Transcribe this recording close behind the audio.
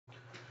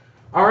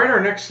All right, our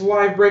next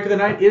live break of the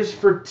night is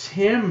for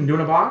Tim, doing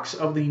a box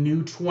of the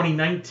new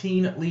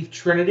 2019 Leaf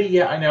Trinity.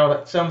 Yeah, I know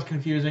that sounds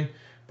confusing,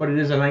 but it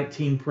is a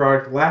 19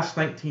 product, last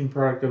 19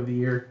 product of the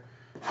year.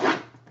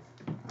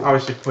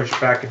 Obviously pushed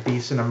back a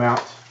decent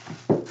amount,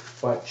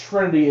 but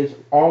Trinity is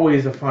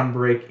always a fun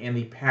break, and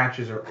the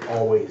patches are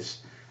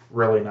always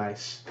really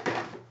nice.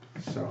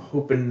 So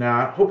hoping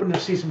to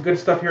see some good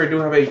stuff here. I do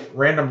have a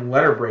random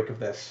letter break of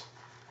this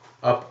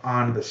up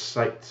on the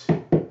site.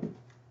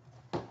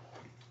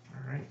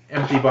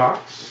 Empty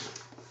box.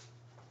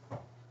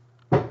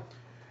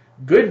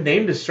 Good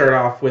name to start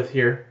off with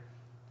here.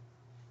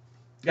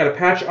 Got a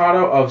patch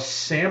auto of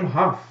Sam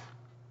Huff.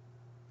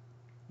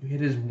 He hit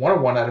his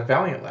 101 out of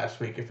Valiant last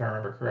week, if I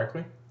remember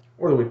correctly.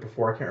 Or the week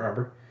before, I can't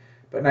remember.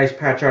 But nice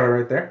patch auto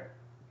right there.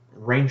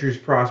 Rangers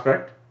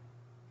prospect.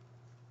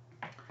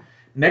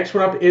 Next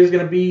one up is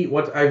going to be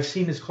what I've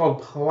seen is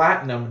called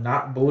Platinum,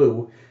 not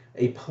Blue.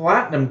 A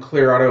Platinum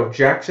clear auto of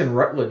Jackson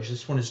Rutledge.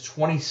 This one is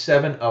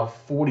 27 of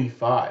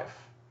 45.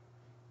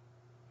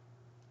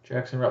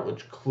 Jackson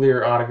Rutledge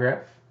clear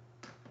autograph.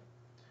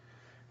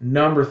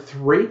 Number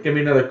 3, going to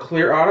be another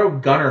clear auto,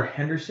 Gunnar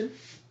Henderson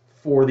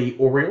for the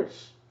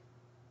Orioles.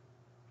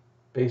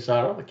 Base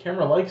auto. The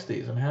camera likes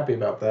these. I'm happy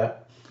about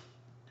that.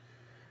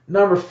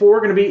 Number 4,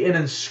 going to be an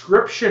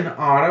inscription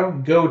auto,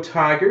 Go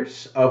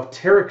Tigers, of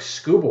Tarek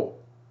Skubal.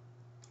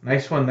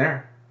 Nice one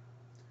there.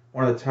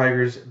 One of the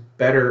Tigers'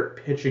 better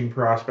pitching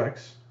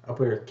prospects. Up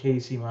here with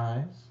Casey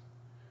Mize.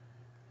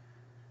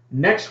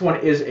 Next one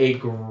is a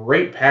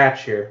great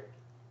patch here.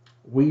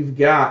 We've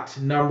got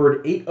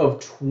numbered 8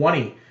 of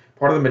 20,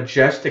 part of the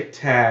Majestic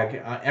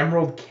tag,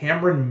 Emerald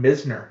Cameron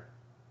Misner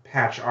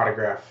patch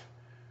autograph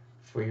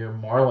for your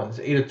Marlins.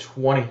 8 of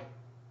 20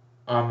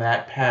 on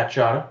that patch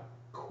auto.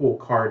 Cool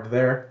card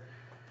there.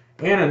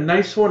 And a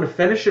nice one to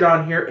finish it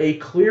on here, a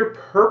clear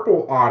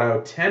purple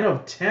auto, 10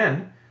 of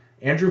 10,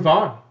 Andrew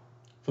Vaughn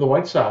for the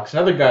White Sox.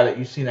 Another guy that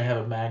you've seen I have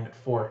a magnet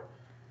for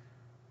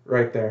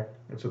right there.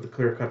 That's what the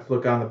clear cuts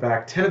look on the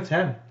back. 10 of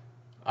 10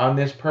 on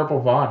this purple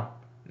Vaughn.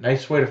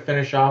 Nice way to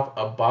finish off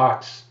a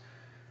box.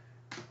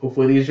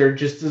 Hopefully these are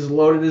just as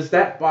loaded as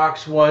that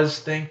box was.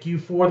 Thank you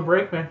for the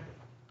break, man.